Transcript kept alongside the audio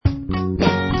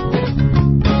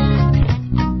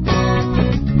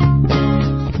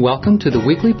Welcome to the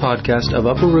weekly podcast of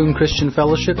Upper Room Christian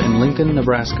Fellowship in Lincoln,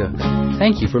 Nebraska.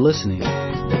 Thank you for listening.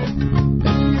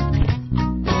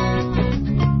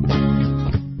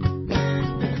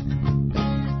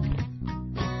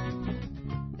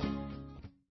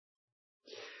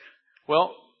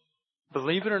 Well,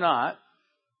 believe it or not,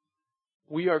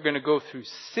 we are going to go through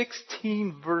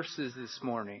 16 verses this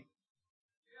morning.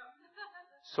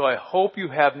 So I hope you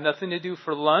have nothing to do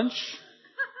for lunch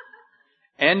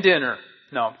and dinner.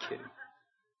 No, I'm kidding.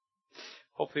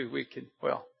 Hopefully we can,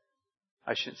 well,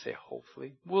 I shouldn't say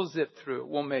hopefully. We'll zip through it.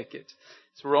 We'll make it.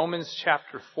 It's Romans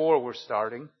chapter 4 we're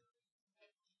starting.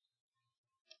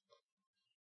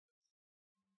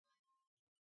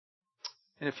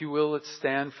 And if you will, let's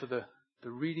stand for the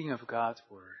reading of God's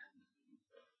Word.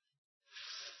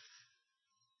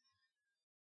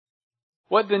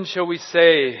 What then shall we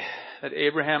say that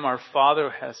Abraham our father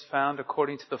has found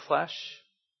according to the flesh?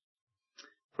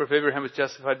 For if Abraham was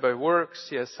justified by works,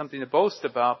 he has something to boast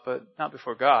about, but not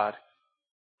before God.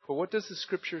 For what does the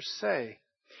Scripture say?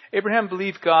 Abraham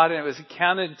believed God, and it was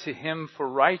accounted to him for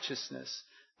righteousness.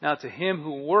 Now to him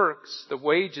who works, the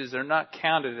wages are not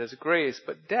counted as grace,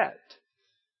 but debt.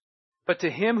 But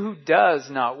to him who does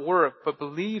not work, but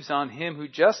believes on him who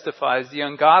justifies the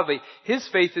ungodly, his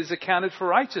faith is accounted for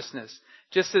righteousness.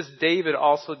 Just as David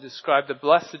also described the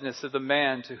blessedness of the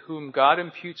man to whom God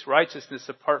imputes righteousness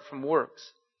apart from works.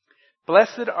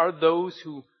 Blessed are those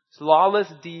whose lawless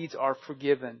deeds are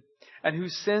forgiven, and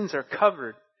whose sins are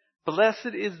covered.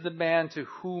 Blessed is the man to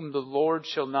whom the Lord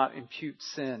shall not impute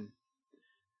sin.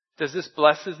 Does this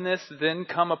blessedness then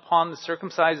come upon the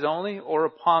circumcised only, or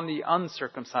upon the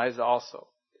uncircumcised also?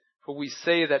 For we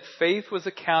say that faith was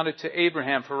accounted to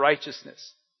Abraham for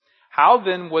righteousness. How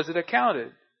then was it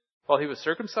accounted? While he was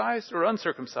circumcised or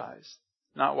uncircumcised?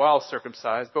 Not while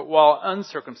circumcised, but while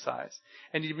uncircumcised.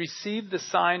 And he received the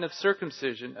sign of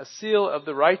circumcision, a seal of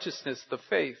the righteousness of the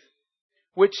faith,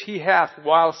 which he hath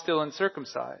while still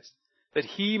uncircumcised, that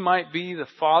he might be the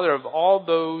father of all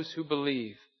those who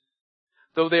believe.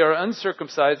 Though they are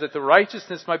uncircumcised, that the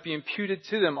righteousness might be imputed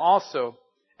to them also,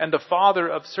 and the father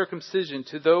of circumcision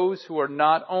to those who are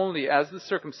not only as the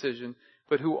circumcision,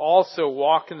 but who also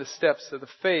walk in the steps of the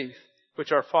faith,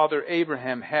 which our father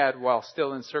Abraham had while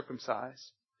still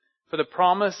uncircumcised. For the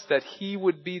promise that he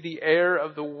would be the heir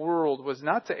of the world was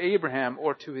not to Abraham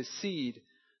or to his seed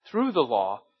through the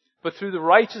law, but through the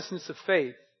righteousness of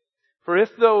faith. For if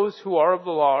those who are of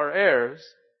the law are heirs,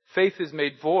 faith is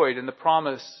made void and the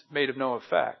promise made of no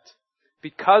effect.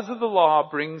 Because of the law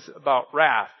brings about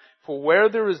wrath. For where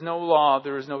there is no law,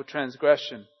 there is no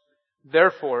transgression.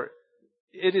 Therefore,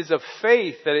 it is of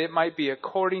faith that it might be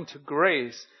according to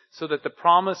grace, so that the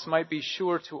promise might be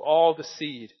sure to all the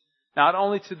seed, not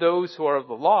only to those who are of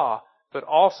the law, but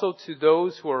also to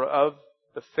those who are of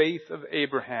the faith of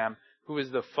Abraham, who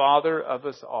is the father of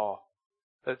us all.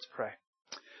 Let's pray.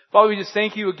 Father, we just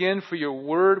thank you again for your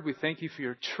word. We thank you for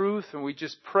your truth. And we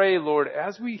just pray, Lord,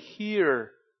 as we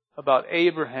hear about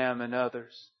Abraham and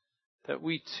others, that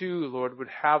we too, Lord, would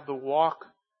have the walk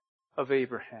of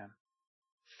Abraham,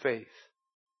 faith.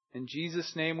 In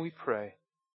Jesus' name we pray.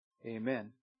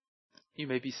 Amen. You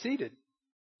may be seated.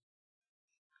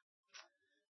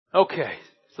 Okay,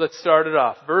 so let's start it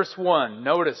off. Verse 1.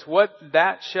 Notice, what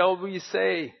that shall we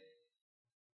say?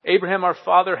 Abraham our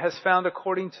father has found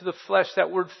according to the flesh. That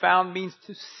word found means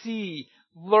to see,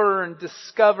 learn,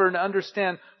 discover, and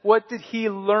understand. What did he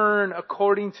learn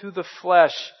according to the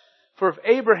flesh? For if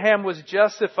Abraham was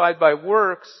justified by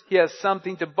works, he has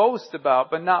something to boast about,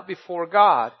 but not before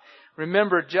God.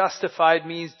 Remember, justified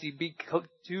means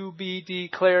to be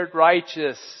declared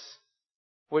righteous,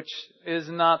 which is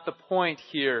not the point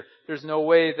here. There's no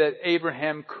way that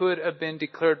Abraham could have been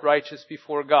declared righteous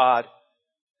before God.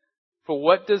 For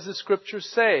what does the Scripture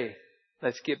say?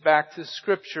 Let's get back to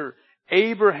Scripture.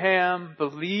 Abraham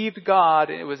believed God,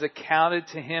 and it was accounted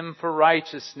to him for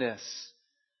righteousness.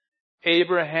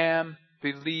 Abraham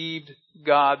believed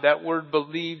God. That word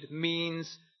believed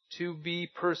means to be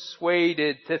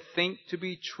persuaded, to think to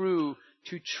be true,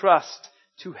 to trust,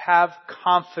 to have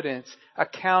confidence.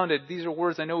 Accounted. These are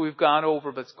words I know we've gone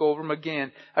over, but let's go over them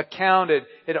again. Accounted.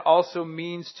 It also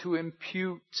means to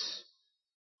impute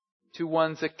to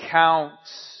one's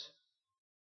accounts.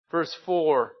 Verse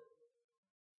 4.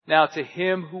 Now to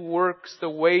him who works, the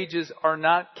wages are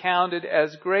not counted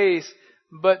as grace,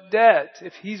 but debt.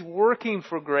 If he's working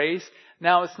for grace,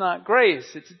 now it's not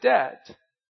grace, it's debt.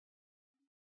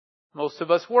 Most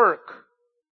of us work.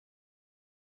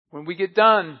 When we get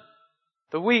done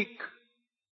the week,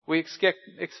 we expect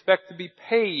to be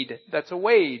paid. That's a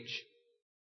wage.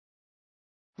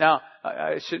 Now,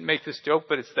 I shouldn't make this joke,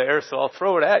 but it's there, so I'll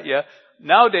throw it at you.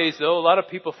 Nowadays, though, a lot of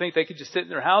people think they could just sit in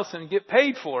their house and get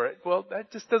paid for it. Well,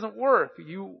 that just doesn't work.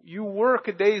 You work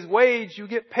a day's wage, you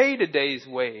get paid a day's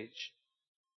wage.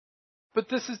 But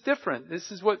this is different.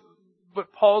 This is what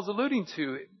Paul's alluding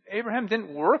to. Abraham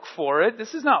didn't work for it.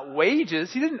 This is not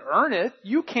wages. He didn't earn it.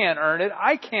 You can't earn it.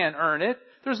 I can't earn it.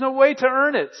 There's no way to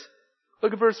earn it.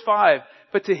 Look at verse 5.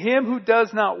 But to him who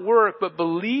does not work, but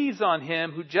believes on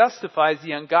him who justifies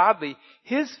the ungodly,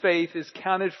 his faith is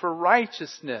counted for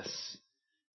righteousness.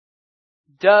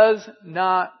 Does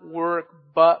not work,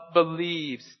 but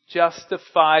believes,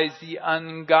 justifies the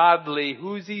ungodly.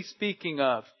 Who's he speaking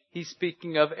of? He's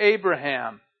speaking of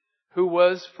Abraham, who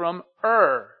was from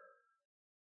Ur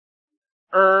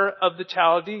of the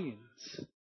Chaldeans.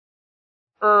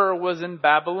 Ur was in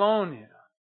Babylonia.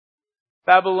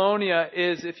 Babylonia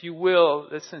is, if you will,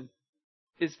 listen,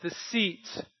 is the seat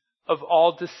of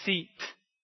all deceit.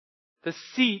 The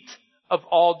seat of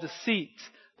all deceit.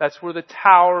 That's where the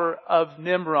Tower of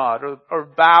Nimrod or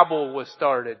Babel was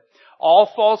started. All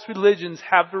false religions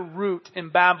have their root in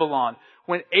Babylon.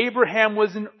 When Abraham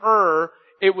was in Ur,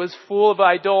 it was full of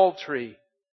idolatry.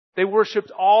 They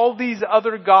worshipped all these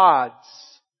other gods.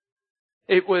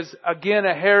 It was, again,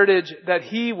 a heritage that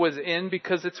he was in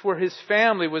because it's where his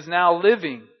family was now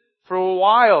living for a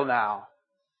while now.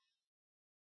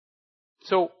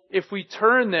 So if we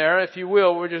turn there, if you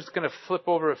will, we're just going to flip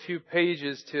over a few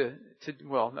pages to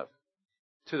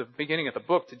the beginning of the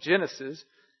book, to Genesis.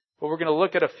 But we're going to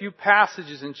look at a few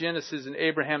passages in Genesis in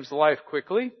Abraham's life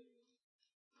quickly.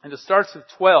 And it starts with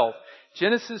 12.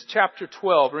 Genesis chapter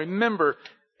 12. Remember,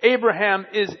 Abraham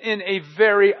is in a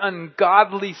very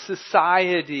ungodly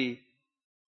society.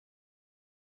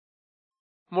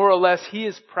 More or less, he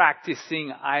is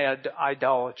practicing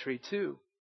idolatry too.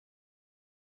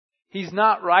 He's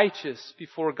not righteous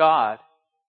before God.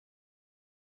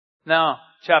 Now,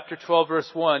 chapter 12, verse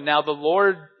 1. Now the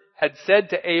Lord had said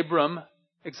to Abram,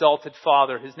 exalted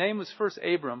father. His name was first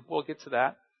Abram. We'll get to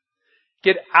that.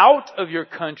 Get out of your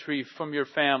country, from your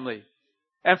family,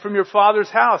 and from your father's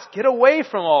house. Get away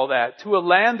from all that to a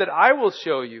land that I will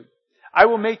show you. I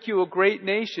will make you a great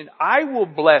nation. I will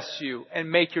bless you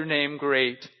and make your name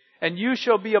great. And you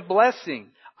shall be a blessing.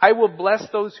 I will bless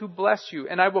those who bless you,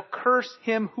 and I will curse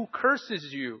him who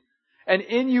curses you. And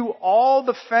in you all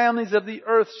the families of the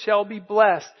earth shall be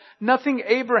blessed. Nothing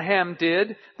Abraham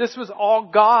did. This was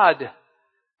all God.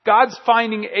 God's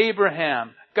finding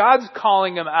Abraham. God's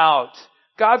calling him out.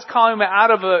 God's calling him out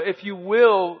of if you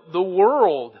will, the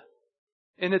world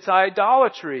in its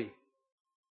idolatry,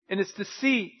 in its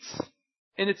deceits,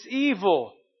 in its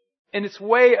evil, in its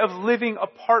way of living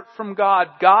apart from God.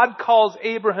 God calls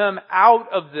Abraham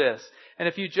out of this. And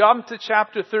if you jump to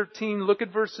chapter 13, look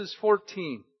at verses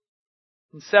 14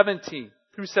 and 17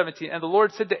 through 17. And the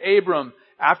Lord said to Abram,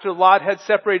 after Lot had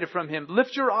separated from him,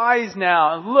 lift your eyes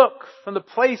now and look from the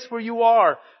place where you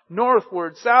are,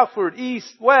 northward, southward,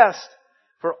 east, west.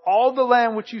 For all the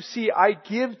land which you see, I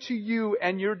give to you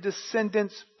and your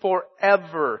descendants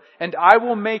forever. And I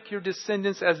will make your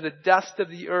descendants as the dust of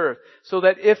the earth, so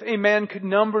that if a man could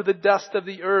number the dust of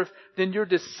the earth, then your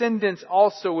descendants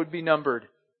also would be numbered.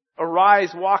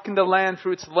 Arise, walk in the land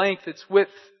through its length, its width,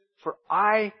 for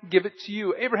I give it to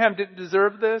you. Abraham didn't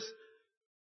deserve this.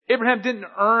 Abraham didn't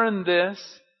earn this.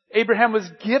 Abraham was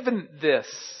given this.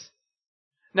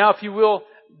 Now, if you will,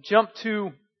 jump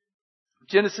to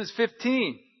Genesis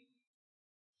 15.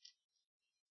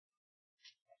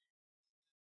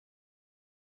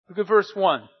 Look at verse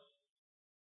 1.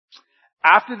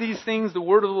 After these things, the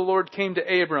word of the Lord came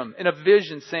to Abram in a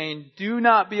vision, saying, do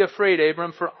not be afraid,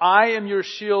 Abram, for I am your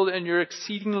shield and your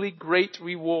exceedingly great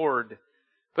reward.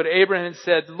 But Abraham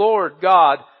said, Lord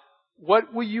God,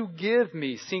 what will you give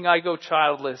me, seeing I go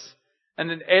childless?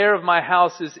 And an heir of my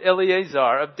house is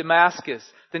Eleazar of Damascus.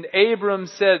 Then Abram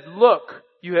said, look,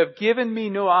 you have given me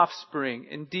no offspring.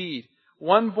 Indeed,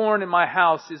 one born in my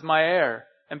house is my heir.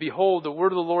 And behold, the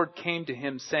word of the Lord came to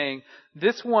him, saying,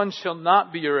 this one shall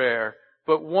not be your heir,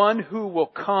 but one who will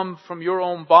come from your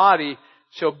own body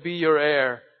shall be your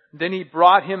heir. Then he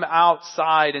brought him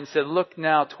outside and said, look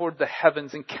now toward the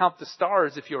heavens and count the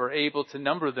stars if you are able to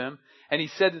number them. And he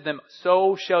said to them,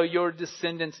 so shall your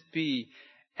descendants be.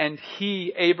 And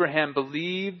he, Abraham,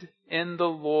 believed in the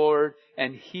Lord,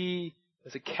 and he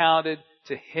was accounted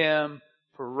to him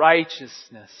for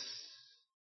righteousness.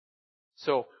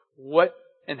 So what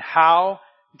and how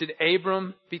did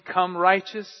Abram become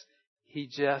righteous? He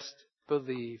just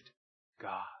believed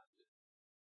God.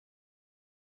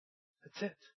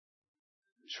 That's it.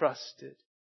 Trusted,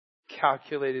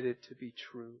 calculated it to be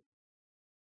true,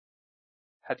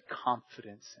 had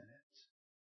confidence in it.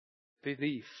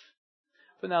 belief.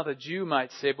 But now the Jew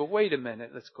might say, but wait a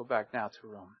minute, let's go back now to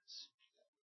Romans.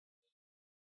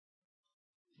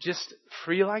 Just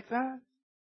free like that?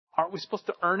 Aren't we supposed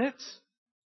to earn it?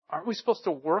 Aren't we supposed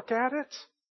to work at it?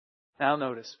 Now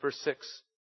notice, verse 6.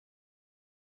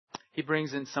 He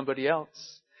brings in somebody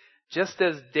else. Just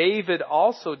as David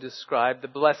also described the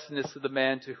blessedness of the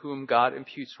man to whom God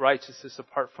imputes righteousness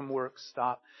apart from works.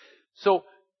 Stop. So,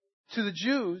 to the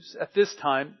Jews at this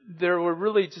time, there were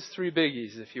really just three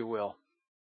biggies, if you will.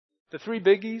 The three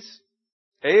biggies: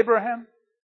 Abraham,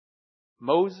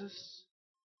 Moses,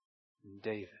 and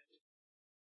David.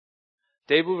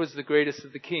 David was the greatest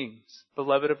of the kings,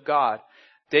 beloved of God.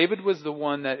 David was the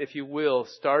one that, if you will,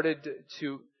 started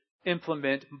to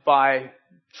implement by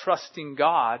trusting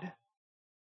God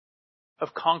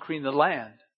of conquering the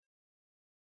land.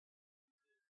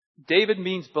 David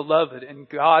means beloved, and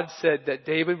God said that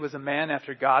David was a man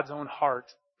after God's own heart.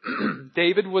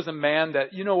 David was a man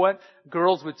that, you know what?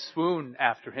 Girls would swoon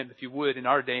after him, if you would, in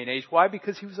our day and age. Why?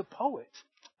 Because he was a poet.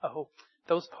 Oh,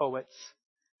 those poets.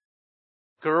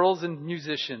 Girls and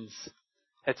musicians.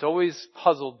 It's always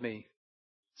puzzled me,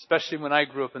 especially when I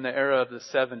grew up in the era of the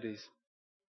 70s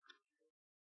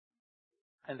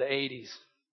and the 80s.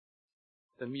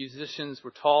 The musicians were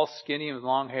tall, skinny, with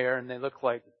long hair, and they looked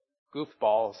like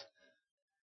goofballs.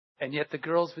 And yet the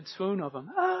girls would swoon over them.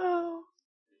 Oh,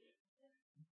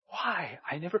 why?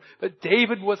 But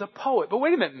David was a poet. But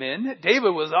wait a minute, men.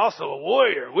 David was also a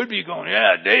warrior. We'd be going,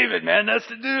 yeah, David, man, that's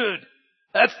the dude.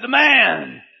 That's the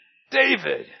man.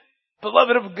 David,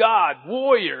 beloved of God,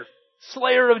 warrior,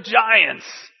 slayer of giants,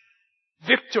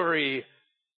 victory.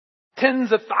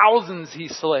 Tens of thousands he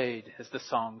slayed, as the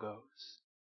song goes.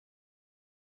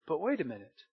 But wait a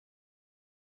minute.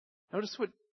 Notice what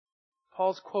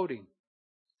Paul's quoting.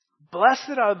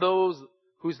 Blessed are those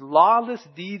whose lawless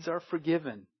deeds are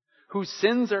forgiven, whose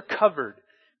sins are covered.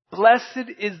 Blessed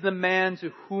is the man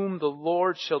to whom the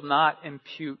Lord shall not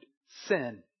impute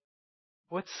sin.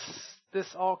 What's this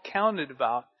all counted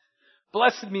about?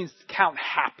 Blessed means to count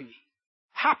happy.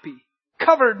 Happy.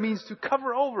 Covered means to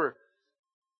cover over.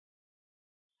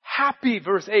 Happy,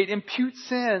 verse 8, impute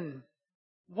sin.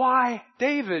 Why?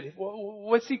 David.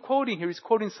 What's he quoting here? He's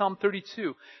quoting Psalm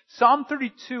 32. Psalm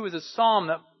 32 is a psalm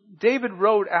that David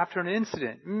wrote after an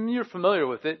incident. You're familiar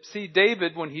with it. See,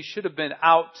 David, when he should have been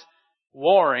out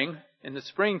warring in the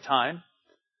springtime,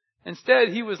 instead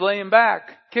he was laying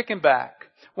back, kicking back.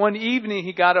 One evening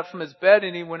he got up from his bed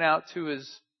and he went out to his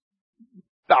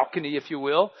balcony, if you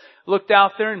will, looked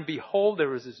out there, and behold, there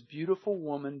was this beautiful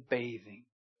woman bathing,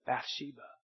 Bathsheba.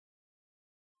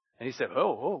 And he said,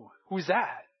 oh, who's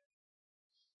that?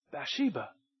 Bathsheba.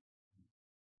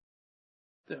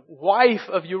 The wife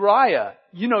of Uriah.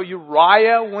 You know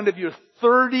Uriah, one of your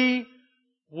 30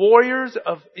 warriors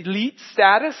of elite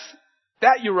status?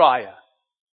 That Uriah.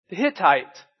 The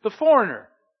Hittite. The foreigner.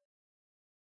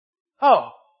 Oh.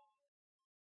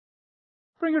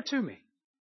 Bring her to me.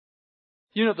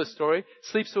 You know the story.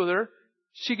 Sleeps with her.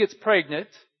 She gets pregnant.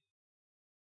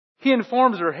 He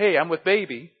informs her, hey, I'm with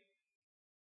baby.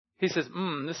 He says,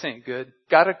 this ain't good.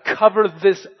 Gotta cover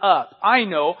this up. I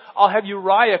know. I'll have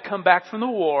Uriah come back from the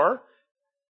war.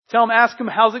 Ask him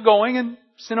how's it going, and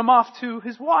send him off to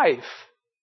his wife.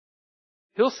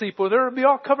 He'll sleep with her. It'll be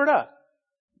all covered up.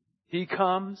 He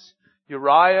comes.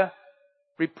 Uriah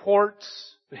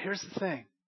reports. But here's the thing.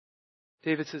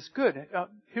 David says, good.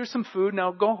 Here's some food.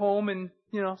 Now go home and,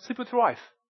 sleep with your wife.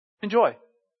 Enjoy.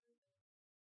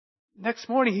 Next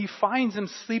morning, he finds him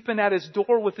sleeping at his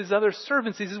door with his other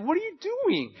servants. He says, what are you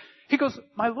doing? He goes,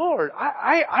 my Lord,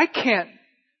 I can't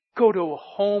go to a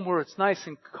home where it's nice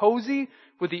and cozy,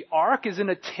 where the ark is in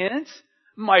a tent.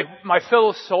 My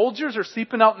fellow soldiers are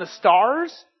sleeping out in the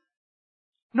stars.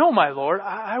 No, my Lord,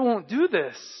 I won't do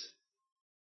this.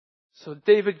 So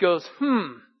David goes,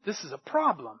 this is a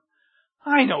problem.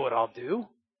 I know what I'll do.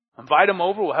 Invite him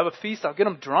over. We'll have a feast. I'll get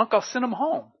him drunk. I'll send him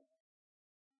home.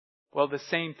 Well, the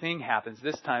same thing happens.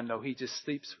 This time, though, he just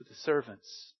sleeps with the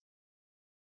servants.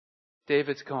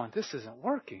 David's going, this isn't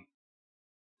working.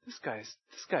 This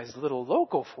guy's a little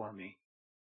local for me.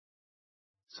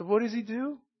 So what does he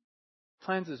do?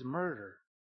 Plans his murder.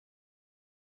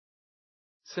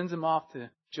 Sends him off to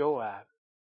Joab.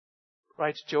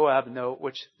 Writes Joab a note,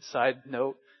 which, side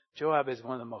note, Joab is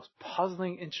one of the most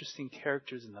puzzling, interesting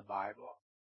characters in the Bible.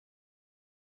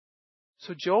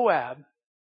 So Joab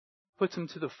puts him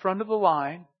to the front of the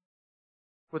line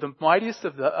where the mightiest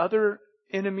of the other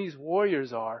enemy's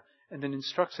warriors are, and then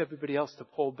instructs everybody else to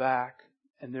pull back.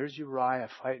 And there's Uriah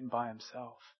fighting by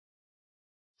himself.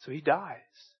 So he dies.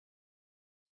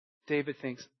 David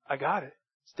thinks, I got it.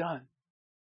 It's done.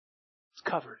 It's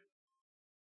covered.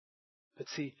 But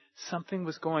see, something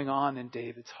was going on in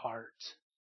David's heart.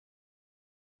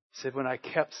 He said, when I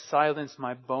kept silence,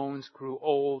 my bones grew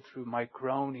old through my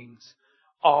groanings.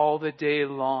 All the day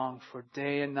long, for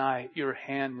day and night, your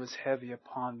hand was heavy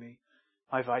upon me.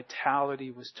 My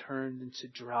vitality was turned into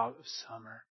drought of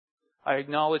summer. I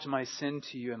acknowledge my sin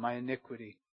to you and my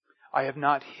iniquity. I have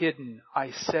not hidden. I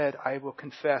said, I will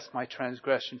confess my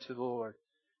transgression to the Lord.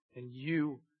 And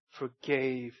you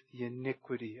forgave the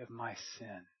iniquity of my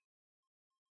sin.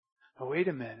 Now wait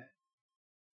a minute.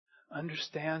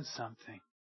 Understand something.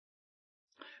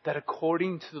 That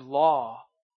according to the law,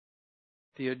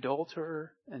 the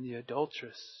adulterer and the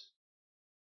adulteress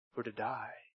were to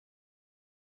die.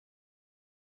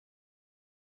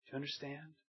 Do you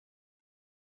understand?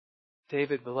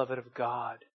 David, beloved of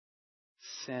God,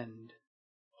 sinned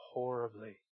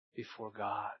horribly before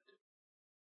God.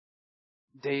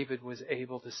 David was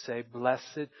able to say,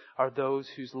 blessed are those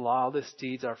whose lawless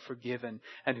deeds are forgiven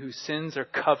and whose sins are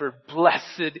covered.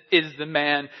 Blessed is the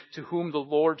man to whom the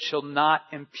Lord shall not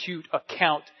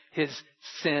account his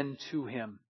sin to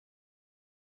him.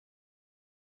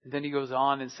 And then he goes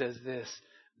on and says this,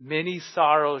 many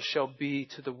sorrows shall be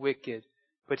to the wicked,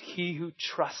 but he who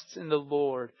trusts in the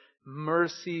Lord,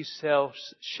 mercy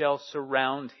shall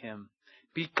surround him.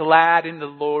 Be glad in the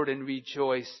Lord and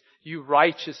rejoice, you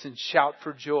righteous, and shout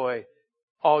for joy,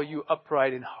 all you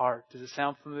upright in heart. Does it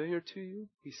sound familiar to you?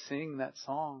 We sing that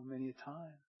song many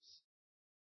times.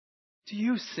 Do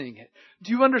you sing it?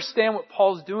 Do you understand what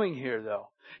Paul's doing here, though?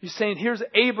 You're saying, here's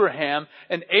Abraham,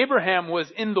 and Abraham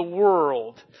was in the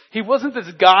world. He wasn't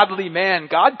this godly man.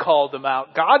 God called him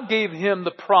out. God gave him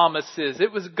the promises.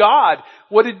 It was God.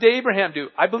 What did Abraham do?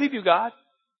 I believe you, God.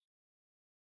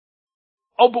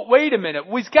 Oh, but wait a minute.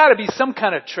 There's got to be some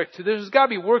kind of trick to this. There's got to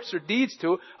be works or deeds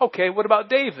to it. Okay, what about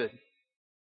David?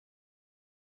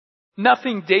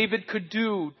 Nothing David could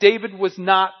do. David was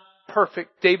not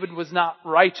perfect. David was not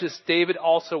righteous. David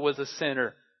also was a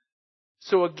sinner.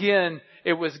 So again,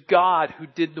 it was God who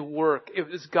did the work. It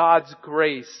was God's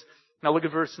grace. Now look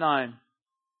at verse 9.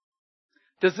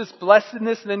 Does this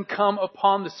blessedness then come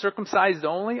upon the circumcised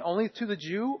only to the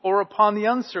Jew, or upon the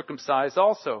uncircumcised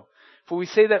also? For we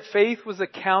say that faith was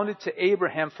accounted to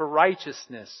Abraham for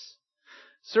righteousness.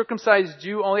 Circumcised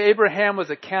Jew, only Abraham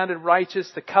was accounted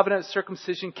righteous. The covenant of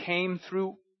circumcision came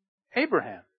through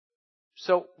Abraham.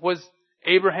 So was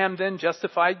Abraham then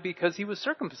justified because he was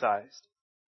circumcised?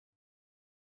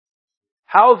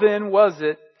 How then was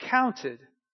it counted?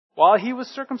 While he was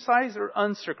circumcised or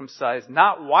uncircumcised?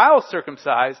 Not while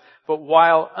circumcised, but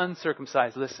while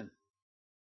uncircumcised. Listen.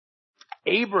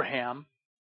 Abram,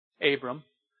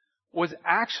 was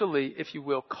actually, if you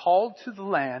will, called to the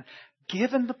land,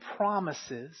 given the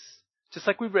promises, just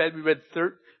like we read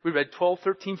 12,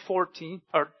 13, 14,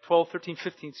 or 12, 13,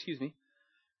 15,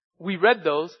 We read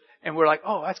those and we're like,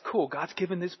 oh, that's cool. God's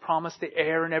given this promise, the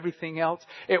heir and everything else.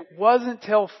 It wasn't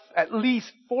till at least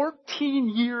 14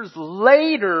 years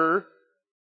later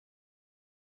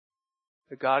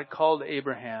that God called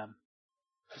Abraham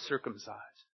to circumcise.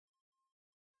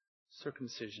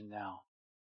 Circumcision now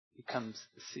becomes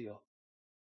the seal.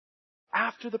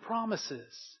 After the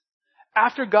promises.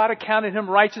 After God accounted him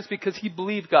righteous because he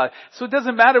believed God. So it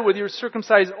doesn't matter whether you're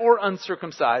circumcised or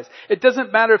uncircumcised. It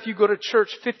doesn't matter if you go to church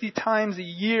 50 times a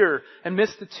year and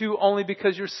miss the 2 only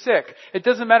because you're sick. It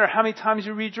doesn't matter how many times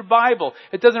you read your Bible.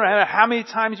 It doesn't matter how many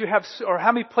times you have, or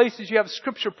how many places you have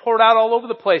scripture poured out all over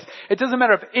the place. It doesn't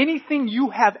matter if anything you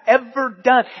have ever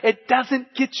done. It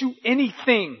doesn't get you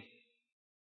anything.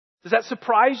 Does that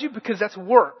surprise you? Because that's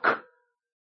work.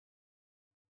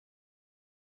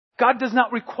 God does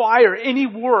not require any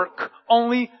work,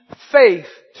 only faith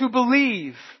to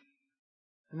believe.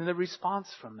 And then the response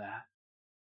from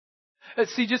that.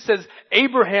 See, just as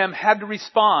Abraham had to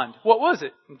respond. What was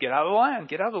it? Get out of the land.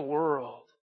 Get out of the world.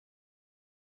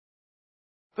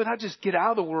 But not just get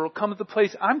out of the world. Come to the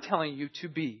place I'm telling you to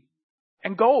be.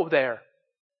 And go there.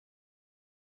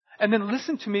 And then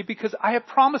listen to me because I have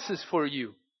promises for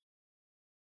you.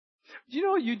 Do you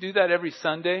know you do that every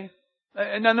Sunday?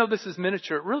 And I know this is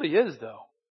miniature. It really is, though.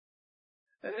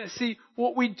 See,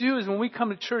 what we do is when we come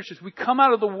to church is we come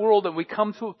out of the world and we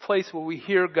come to a place where we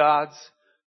hear God's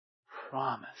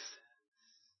promises.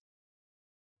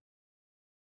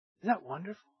 Isn't that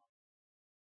wonderful?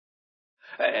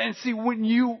 And see, when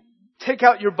you take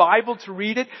out your Bible to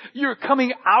read it, you're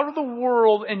coming out of the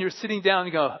world and you're sitting down and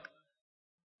you go,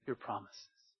 your promises.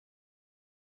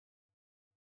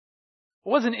 It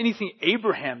wasn't anything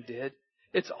Abraham did.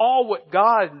 It's all what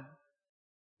God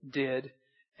did,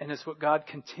 and it's what God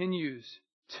continues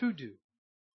to do.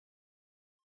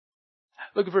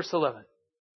 Look at verse 11.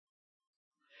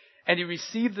 And he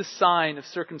received the sign of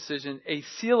circumcision, a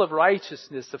seal of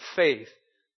righteousness of faith,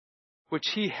 which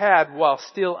he had while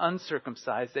still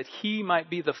uncircumcised, that he might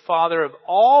be the father of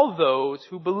all those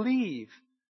who believe,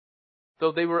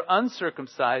 though they were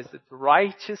uncircumcised, that the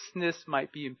righteousness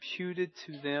might be imputed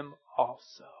to them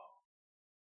also.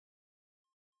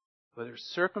 Whether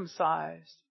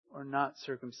circumcised or not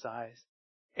circumcised,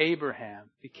 Abraham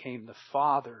became the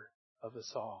father of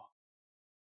us all.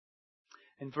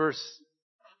 In verse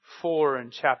 4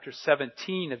 in chapter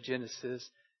 17 of Genesis,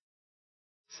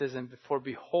 it says, "And for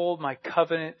behold, my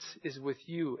covenant is with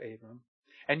you, Abram,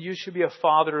 and you shall be a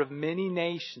father of many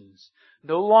nations.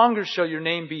 No longer shall your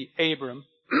name be Abram,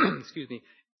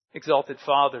 exalted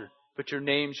father, but your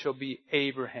name shall be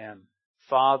Abraham,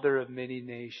 father of many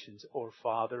nations," or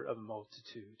father of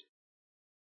multitude.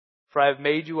 "For I have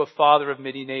made you a father of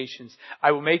many nations.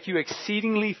 I will make you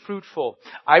exceedingly fruitful.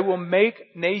 I will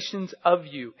make nations of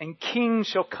you, and kings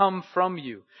shall come from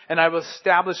you. And I will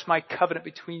establish my covenant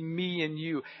between me and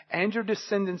you and your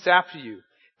descendants after you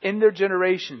in their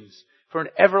generations for an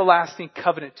everlasting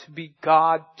covenant to be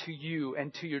God to you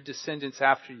and to your descendants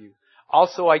after you.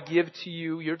 Also I give to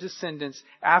you, your descendants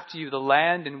after you, the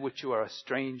land in which you are a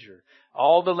stranger,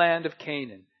 all the land of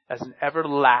Canaan, as an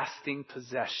everlasting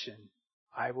possession.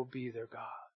 I will be their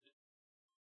God."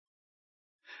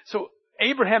 So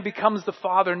Abraham becomes the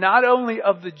father not only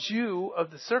of the Jew,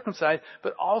 of the circumcised,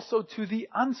 but also to the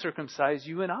uncircumcised,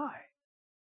 you and I.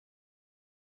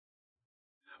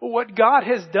 What God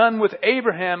has done with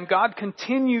Abraham, God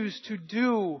continues to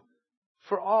do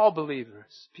for all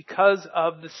believers because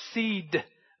of the seed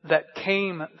that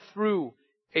came through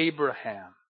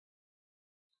Abraham.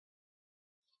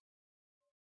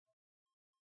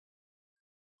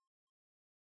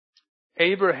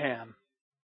 Abraham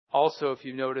also, if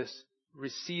you notice,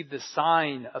 received the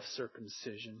sign of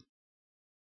circumcision.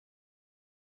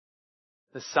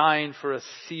 The sign for a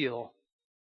seal.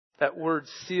 That word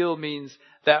seal means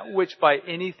that which by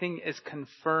anything is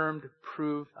confirmed,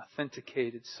 proved,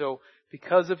 authenticated. So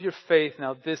because of your faith,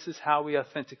 now this is how we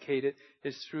authenticate it,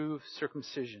 is through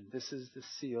circumcision. This is the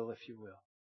seal, if you will.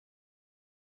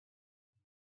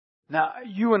 Now,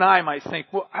 you and I might think,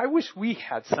 well, I wish we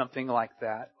had something like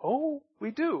that. Oh,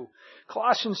 we do.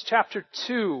 Colossians chapter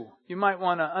 2. You might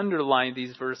want to underline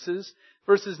these verses.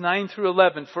 Verses 9 through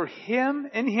 11. "For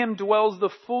in Him dwells the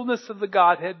fullness of the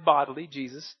Godhead bodily,"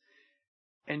 Jesus,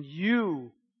 "and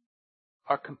you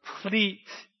are complete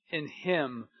in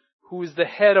Him, who is the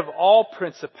head of all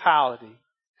principality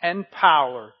and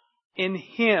power. In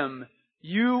Him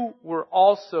you were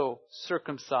also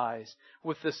circumcised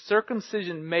with the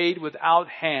circumcision made without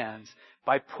hands,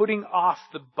 by putting off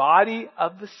the body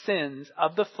of the sins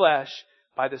of the flesh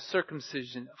by the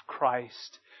circumcision of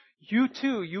Christ." You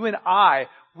too, you and I,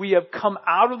 we have come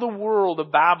out of the world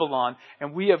of Babylon,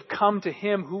 and we have come to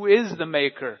Him who is the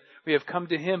Maker. We have come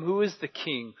to Him who is the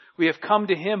King. We have come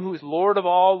to Him who is Lord of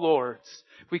all lords.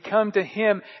 We come to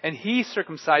Him and He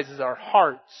circumcises our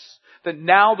hearts. That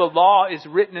now the law is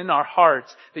written in our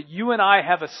hearts. That you and I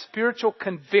have a spiritual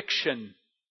conviction.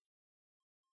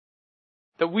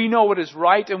 That we know what is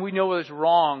right and we know what is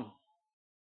wrong.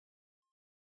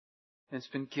 And it's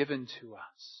been given to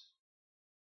us.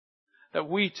 That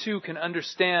we too can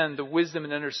understand the wisdom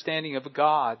and understanding of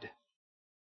God.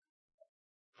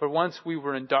 For once we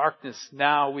were in darkness,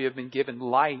 now we have been given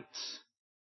light.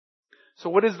 So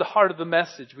what is the heart of the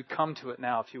message? We come to it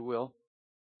now, if you will.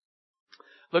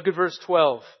 Look at verse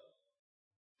 12.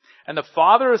 "And the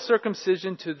father of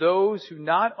circumcision to those who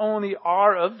not only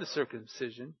are of the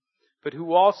circumcision, but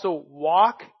who also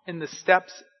walk in the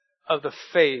steps of the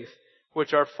faith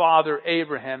which our father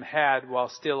Abraham had while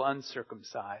still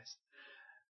uncircumcised."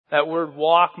 That word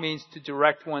walk means to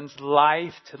direct one's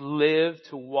life, to live,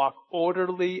 to walk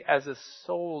orderly as a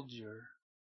soldier.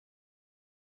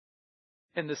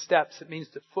 In the steps, it means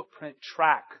to footprint,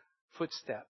 track,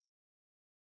 footstep.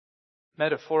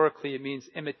 Metaphorically, it means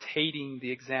imitating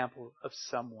the example of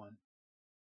someone.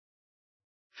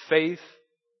 Faith,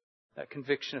 that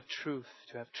conviction of truth,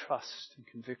 to have trust and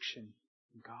conviction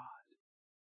in God.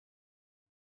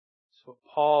 So what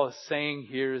Paul is saying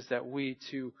here is that we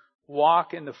too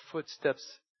walk in the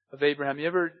footsteps of Abraham. You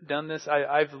ever done this?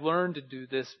 I've learned to do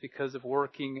this because of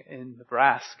working in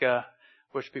Nebraska,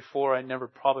 which before I never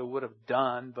probably would have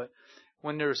done. But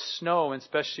when there's snow, and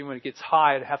especially when it gets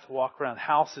high, I'd have to walk around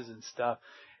houses and stuff.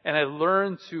 And I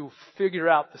learned to figure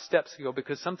out the steps to go,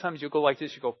 because sometimes you'll go like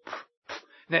this, you go,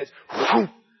 and it's, and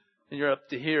you're up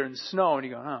to here in snow, and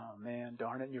you go, oh man,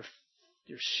 darn it, and your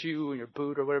shoe and your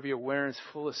boot or whatever you're wearing is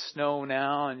full of snow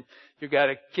now, and you got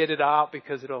to get it out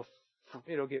because it'll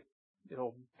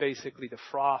it'll basically, the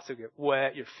frost will get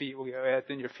wet, your feet will get wet,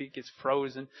 then your feet gets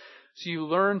frozen. So you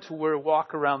learn to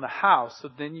walk around the house, so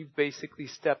then you basically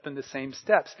step in the same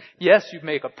steps. Yes, you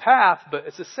make a path, but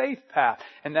it's a safe path.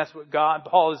 And that's what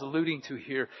Paul is alluding to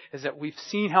here, is that we've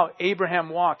seen how Abraham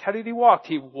walked. How did he walk?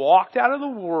 He walked out of the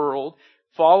world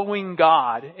following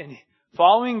God, and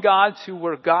following God to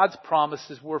where God's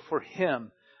promises were for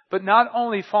him. But not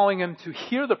only following him to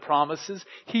hear the promises,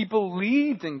 he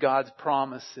believed in God's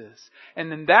promises.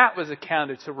 And then that was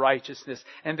accounted to righteousness.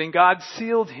 And then God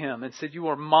sealed him and said, you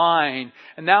are mine.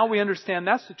 And now we understand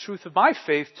that's the truth of my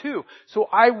faith too. So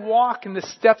I walk in the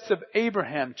steps of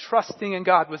Abraham, trusting in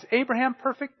God. Was Abraham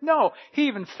perfect? No. He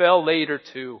even fell later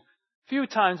too. A few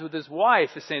times with his wife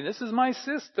is saying, this is my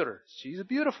sister. She's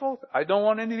beautiful. I don't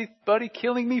want anybody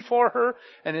killing me for her.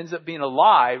 And ends up being a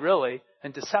lie, really,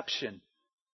 and deception.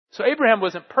 So Abraham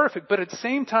wasn't perfect, but at the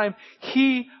same time,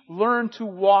 he learned to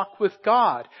walk with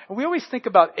God. And we always think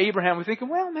about Abraham, we're thinking,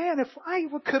 well, man, if I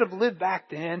could have lived back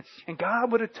then and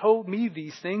God would have told me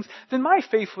these things, then my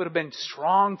faith would have been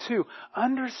strong too.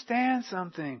 Understand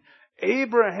something.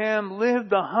 Abraham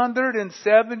lived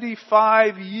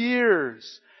 175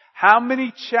 years. How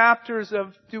many chapters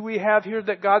do we have here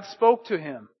that God spoke to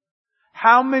him?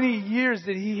 How many years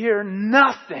did he hear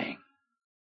nothing?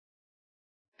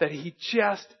 That he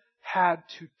just had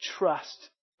to trust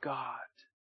God.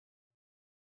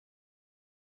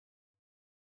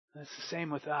 And it's the same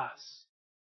with us.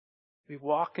 We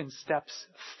walk in steps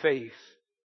of faith.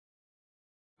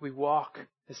 We walk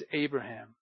as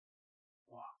Abraham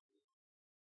walked.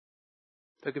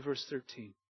 Look at verse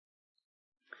 13.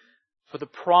 For the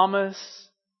promise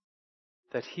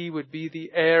that he would be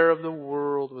the heir of the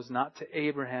world was not to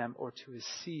Abraham or to his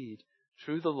seed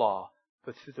through the law,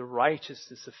 but through the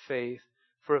righteousness of faith.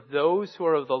 For if those who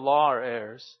are of the law are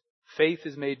heirs, faith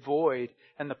is made void,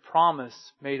 and the promise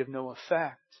made of no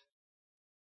effect.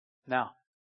 Now,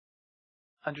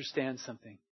 understand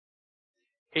something.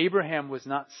 Abraham was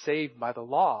not saved by the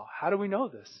law. How do we know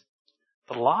this?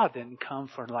 The law didn't come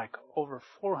for like over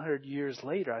 400 years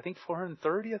later. I think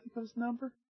 430, was the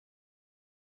number.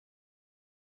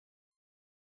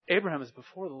 Abraham was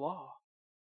before the law.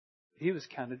 He was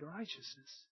counted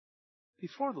righteousness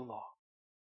before the law.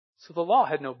 So the law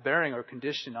had no bearing or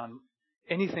condition on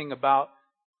anything about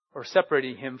or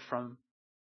separating him from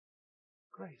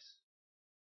grace.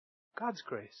 God's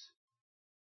grace.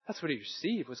 That's what he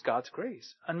received, was God's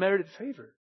grace. Unmerited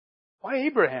favor. Why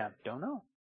Abraham? Don't know.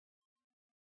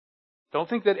 Don't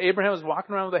think that Abraham was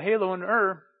walking around with a halo in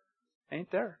Ur.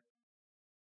 Ain't there.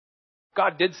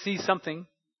 God did see something.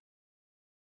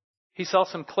 He saw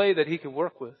some clay that he could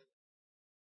work with.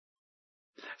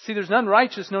 See, there's none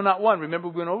righteous, no, not one. Remember,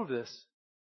 we went over this.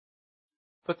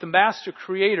 But the master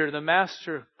creator, the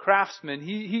master craftsman,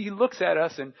 he looks at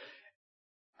us, and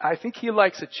I think he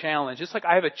likes a challenge. Just like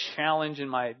I have a challenge in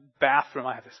my bathroom.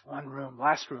 I have this one room,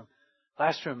 last room,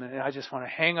 and I just want to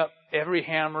hang up every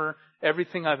hammer,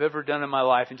 everything I've ever done in my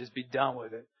life, and just be done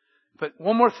with it. But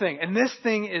one more thing, and this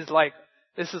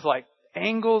is like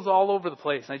angles all over the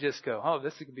place. And I just go, oh,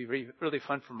 this could be really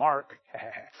fun for Mark.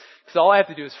 Because all I have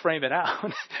to do is frame it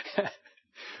out.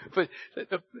 But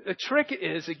the trick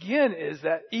is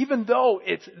that even though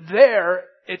it's there,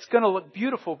 it's going to look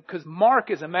beautiful because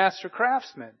Mark is a master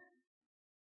craftsman.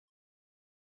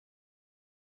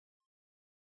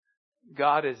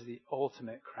 God is the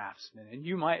ultimate craftsman. And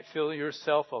you might feel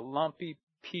yourself a lumpy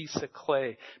piece of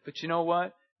clay. But you know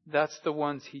what? That's the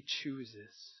ones he chooses.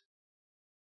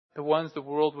 The ones the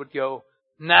world would go,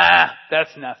 nah,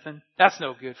 that's nothing. That's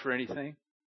no good for anything.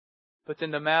 But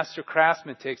then the master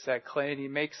craftsman takes that clay and he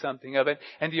makes something of it.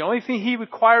 And the only thing he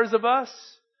requires of us,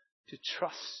 to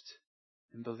trust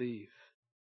and believe.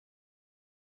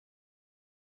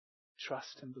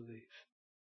 Trust and believe.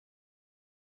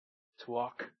 To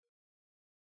walk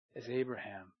as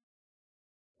Abraham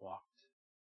walked.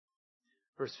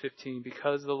 Verse 15,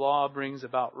 because the law brings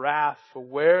about wrath, for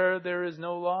where there is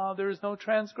no law, there is no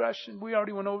transgression. We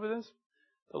already went over this.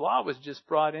 The law was just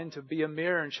brought in to be a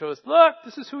mirror and show us, look,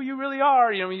 this is who you really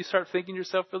are. You know, when you start thinking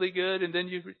yourself really good, and then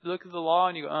you look at the law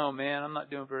and you go, oh man, I'm not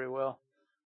doing very well.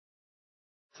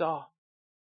 That's all.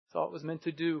 That's all it was meant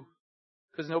to do.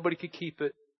 Because nobody could keep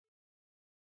it.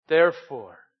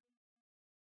 Therefore,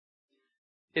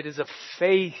 it is a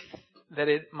faith that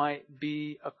it might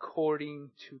be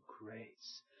according to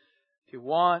grace. If you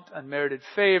want unmerited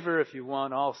favor, if you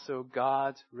want also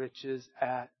God's riches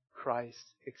at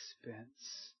Christ's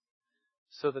expense,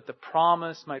 so that the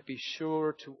promise might be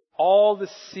sure to all the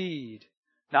seed,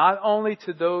 not only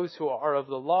to those who are of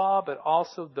the law, but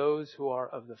also those who are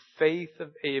of the faith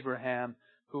of Abraham,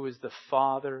 who is the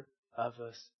father of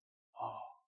us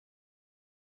all.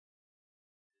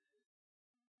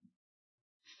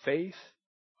 Faith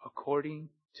according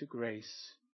to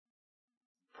grace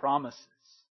promises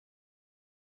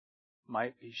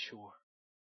might be sure.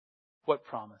 What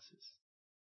promises?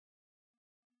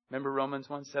 Remember Romans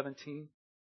 1:17?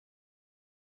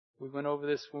 We went over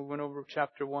this when we went over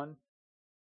chapter 1.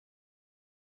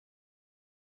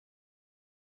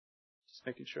 Just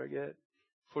making sure I get it.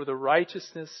 For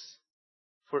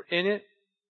in it,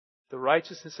 the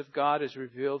righteousness of God is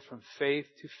revealed from faith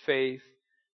to faith,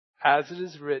 as it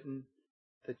is written,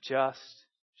 the just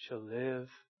shall live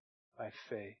by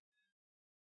faith.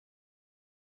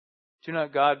 Do you know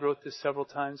that God wrote this several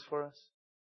times for us?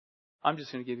 I'm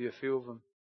just going to give you a few of them.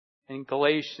 In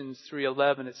Galatians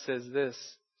 3:11 it says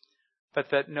this, but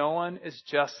that no one is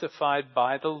justified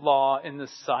by the law in the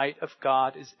sight of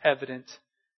God is evident,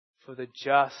 for the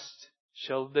just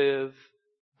shall live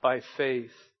by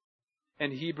faith.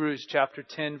 In Hebrews chapter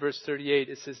 10 verse 38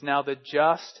 it says, now the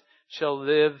just shall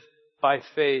live by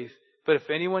faith. But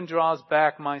if anyone draws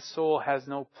back, my soul has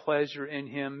no pleasure in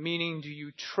him. Meaning, do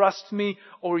you trust me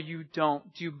or you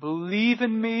don't? Do you believe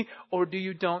in me or do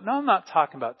you don't? No, I'm not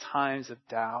talking about times of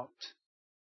doubt.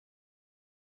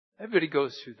 Everybody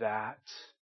goes through that.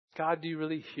 God, do you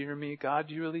really hear me? God,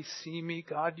 do you really see me?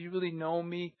 God, do you really know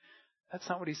me? That's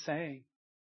not what he's saying.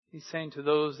 He's saying to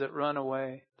those that run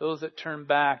away, those that turn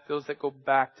back, those that go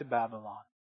back to Babylon.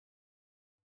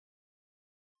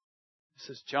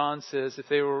 John says, if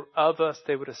they were of us,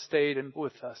 they would have stayed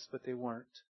with us, but they weren't.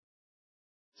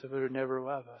 So they were never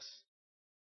of us.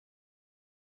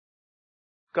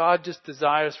 God just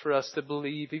desires for us to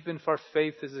believe, even if our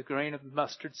faith is a grain of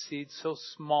mustard seed, so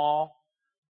small,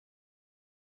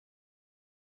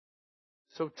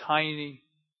 so tiny,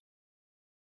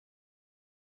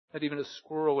 that even a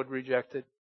squirrel would reject it.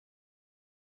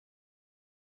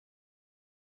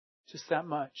 Just that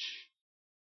much.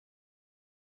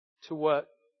 To what?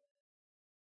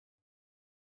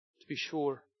 To be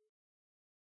sure.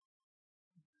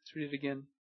 Let's read it again.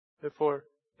 Therefore,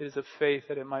 it is of faith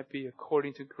that it might be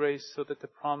according to grace, so that the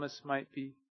promise might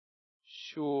be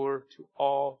sure to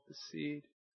all the seed.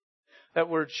 That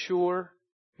word sure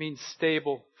means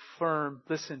stable, firm.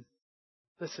 Listen.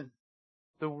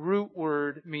 The root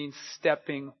word means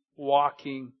stepping,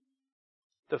 walking.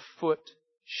 The foot,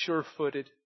 sure-footed.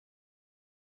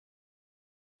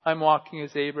 I'm walking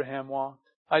as Abraham walked.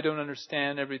 I don't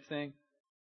understand everything.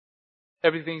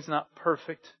 Everything's not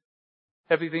perfect.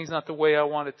 Everything's not the way I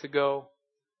want it to go.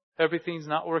 Everything's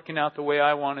not working out the way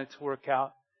I want it to work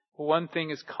out. But one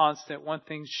thing is constant. One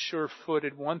thing's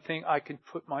sure-footed. One thing I can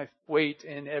put my weight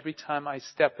in every time I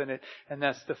step in it. And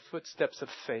that's the footsteps of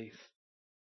faith.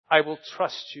 I will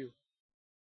trust you.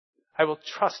 I will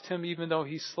trust Him even though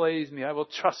He slays me. I will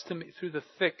trust Him through the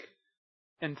thick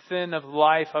and thin of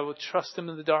life. I will trust Him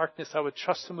in the darkness. I will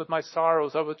trust Him with my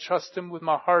sorrows. I will trust Him with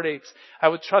my heartaches. I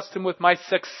will trust Him with my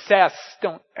success.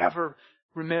 Don't ever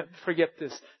forget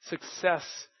this. Success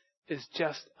is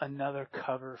just another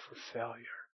cover for failure.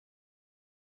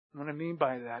 And what I mean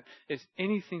by that is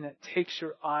anything that takes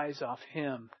your eyes off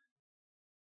Him,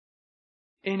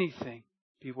 anything,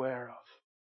 beware of.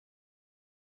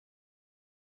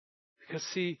 Because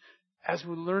see, as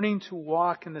we're learning to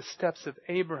walk in the steps of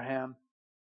Abraham,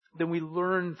 then we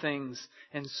learn things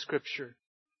in Scripture.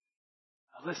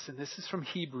 Now listen, this is from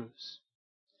Hebrews.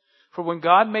 For when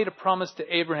God made a promise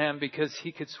to Abraham because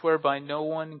He could swear by no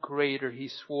one greater, He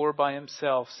swore by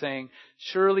Himself, saying,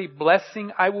 surely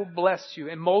blessing I will bless you,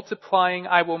 and multiplying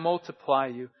I will multiply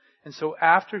you. And so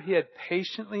after He had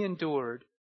patiently endured,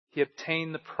 He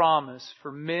obtained the promise.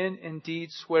 For men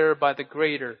indeed swear by the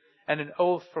greater, and an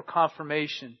oath for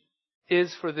confirmation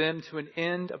is for them to an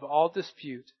end of all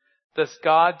dispute. Thus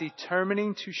God,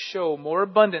 determining to show more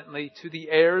abundantly to the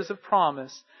heirs of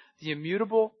promise the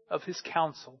immutability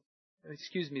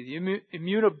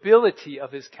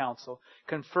of His counsel,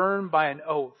 confirmed by an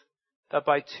oath, that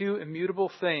by two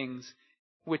immutable things,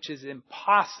 which is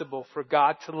impossible for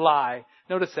God to lie,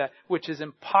 notice that, which is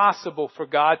impossible for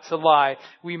God to lie,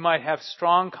 we might have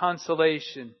strong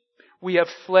consolation. We have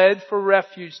fled for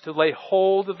refuge to lay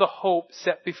hold of the hope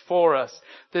set before us.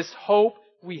 This hope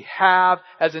we have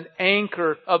as an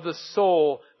anchor of the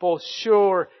soul, both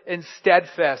sure and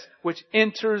steadfast, which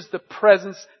enters the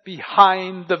presence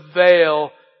behind the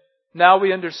veil. Now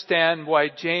we understand why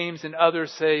James and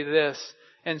others say this.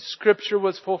 And Scripture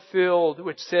was fulfilled,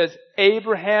 which says,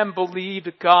 Abraham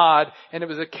believed God, and it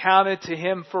was accounted to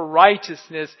him for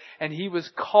righteousness, and he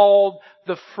was called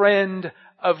the friend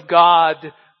of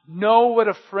God. Know what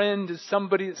a friend is,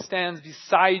 somebody that stands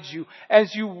beside you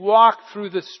as you walk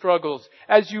through the struggles,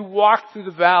 as you walk through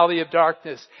the valley of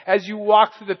darkness, as you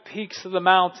walk through the peaks of the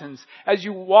mountains, as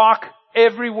you walk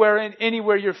everywhere and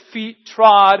anywhere your feet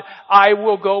trod, I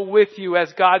will go with you,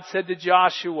 as God said to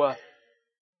Joshua.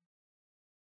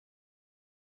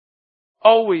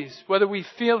 Always, whether we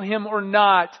feel Him or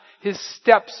not, His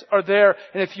steps are there.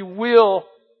 And if you will,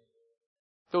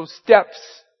 those steps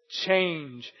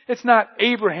change. It's not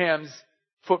Abraham's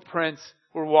footprints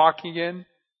we're walking in.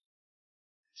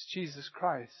 It's Jesus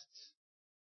Christ's.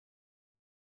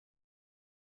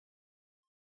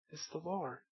 It's the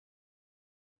Lord.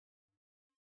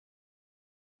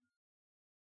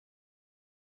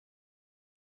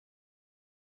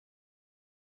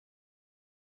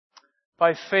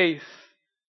 By faith,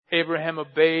 Abraham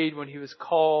obeyed when he was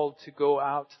called to go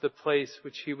out to the place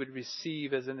which he would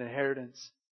receive as an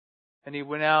inheritance. And he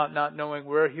went out not knowing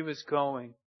where he was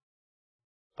going.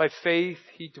 By faith,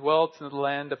 he dwelt in the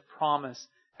land of promise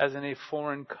as in a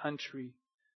foreign country,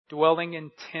 dwelling in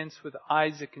tents with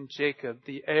Isaac and Jacob,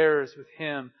 the heirs with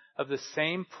him of the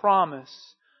same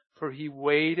promise, for he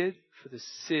waited for the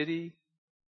city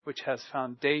which has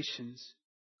foundations,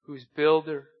 whose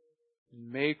builder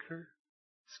and maker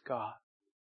is God.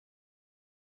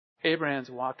 Abraham's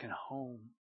walking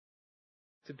home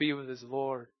to be with his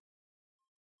Lord.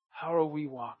 How are we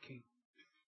walking?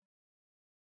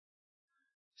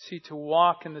 See, to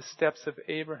walk in the steps of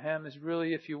Abraham is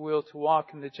really, if you will, to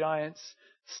walk in the giant's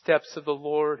steps of the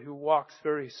Lord, who walks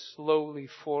very slowly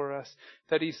for us.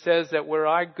 That He says that where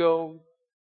I go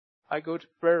to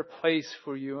prepare a place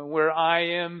for you, and where I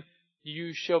am,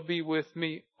 you shall be with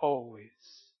me always.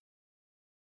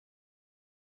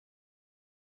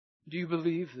 Do you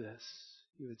believe this?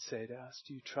 You would say to us.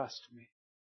 Do you trust me?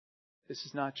 This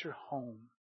is not your home.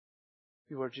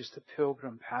 You are just a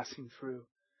pilgrim passing through.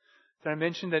 Did I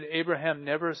mention that Abraham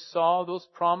never saw those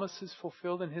promises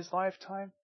fulfilled in his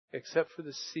lifetime, except for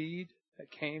the seed that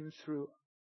came through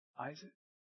Isaac?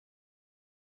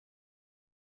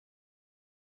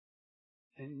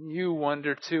 And you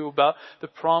wonder too about the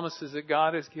promises that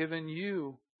God has given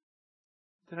you.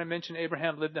 Did I mention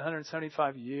Abraham lived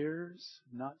 175 years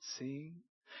not seeing?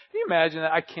 Can you imagine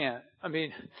that? I can't. I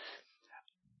mean,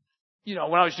 when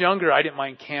I was younger, I didn't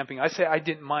mind camping. I say I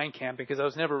didn't mind camping because I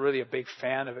was never really a big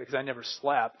fan of it because I never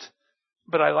slept.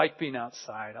 But I liked being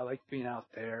outside. I liked being out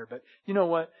there. But you know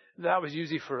what? That was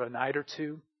usually for a night or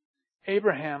two.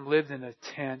 Abraham lived in a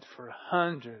tent for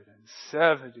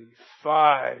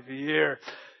 175 years.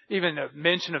 Even the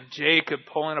mention of Jacob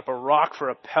pulling up a rock for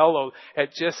a pillow,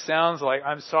 it just sounds like,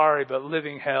 I'm sorry, but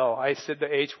living hell. I said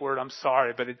the H word, I'm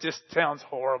sorry, but it just sounds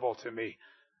horrible to me.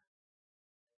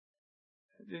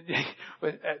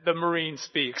 The Marine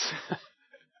speaks.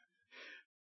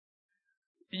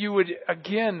 You would,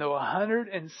 again, though,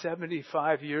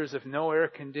 175 years of no air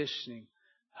conditioning,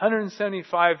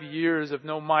 175 years of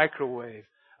no microwave,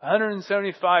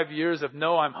 175 years of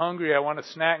no, I'm hungry, I want a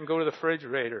snack and go to the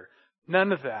refrigerator.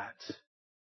 None of that.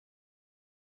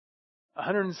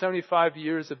 175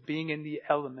 years of being in the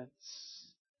elements.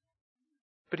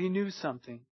 But he knew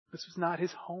something. This was not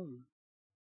his home.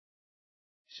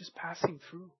 He's just passing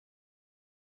through.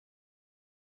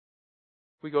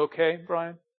 We go okay,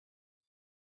 Brian?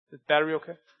 Is the battery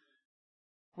okay?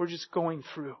 We're just going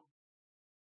through.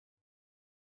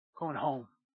 Going home.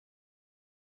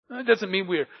 That doesn't mean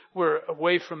we're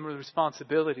away from the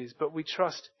responsibilities, but we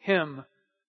trust Him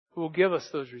who will give us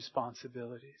those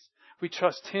responsibilities. We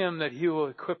trust Him that He will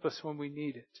equip us when we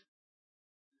need it.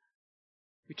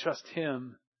 We trust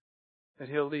Him that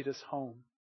He'll lead us home,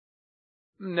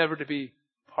 never to be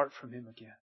apart from Him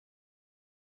again.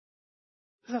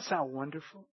 Doesn't that sound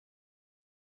wonderful?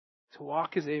 To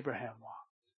walk as Abraham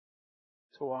walked.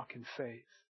 To walk in faith.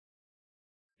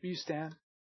 Will you stand?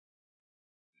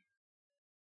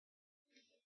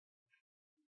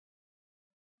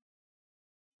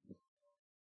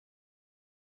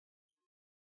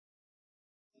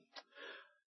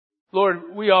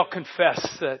 Lord, we all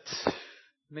confess that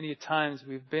many times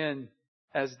we've been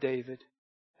as David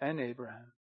and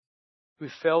Abraham. We've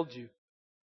failed you.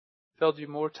 Failed you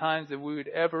more times than we would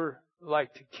ever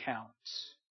like to count.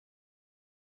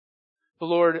 But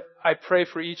Lord, I pray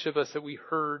for each of us that we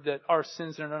heard that our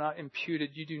sins are not imputed.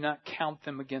 You do not count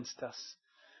them against us.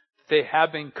 They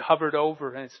have been covered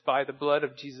over, and it's by the blood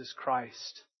of Jesus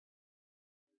Christ.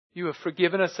 You have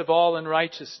forgiven us of all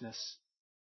unrighteousness.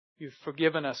 You've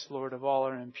forgiven us, Lord, of all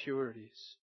our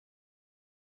impurities.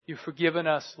 You've forgiven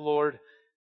us, Lord,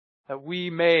 that we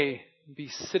may be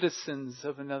citizens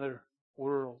of another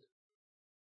world,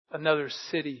 another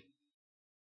city,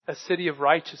 A city of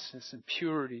righteousness and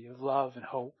purity, of love and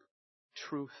hope,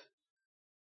 truth.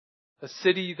 A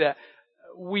city that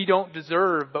we don't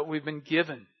deserve, but we've been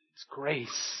given. It's grace.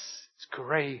 It's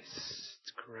grace.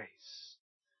 It's grace.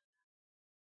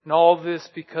 And all this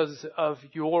because of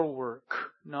your work,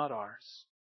 not ours.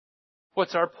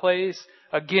 What's our place?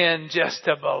 Again, just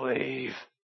to believe.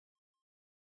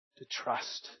 To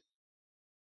trust.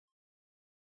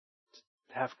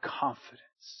 To have confidence.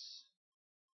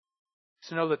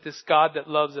 To know that this God that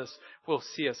loves us will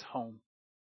see us home.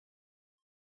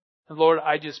 And Lord,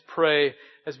 I just pray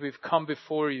as we've come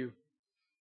before you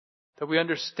that we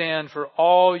understand for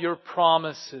all your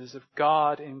promises of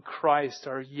God in Christ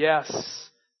are yes,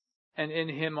 and in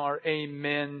Him are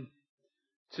amen.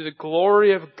 To the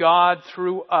glory of God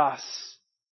through us.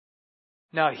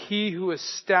 Now He who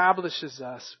establishes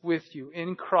us with you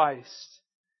in Christ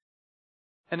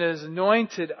and has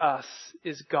anointed us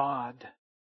is God,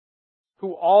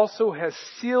 who also has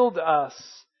sealed us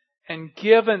and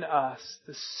given us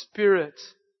the Spirit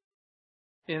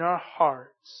in our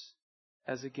hearts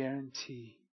as a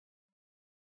guarantee.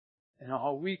 And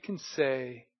all we can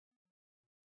say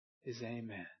is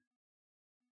amen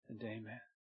and amen.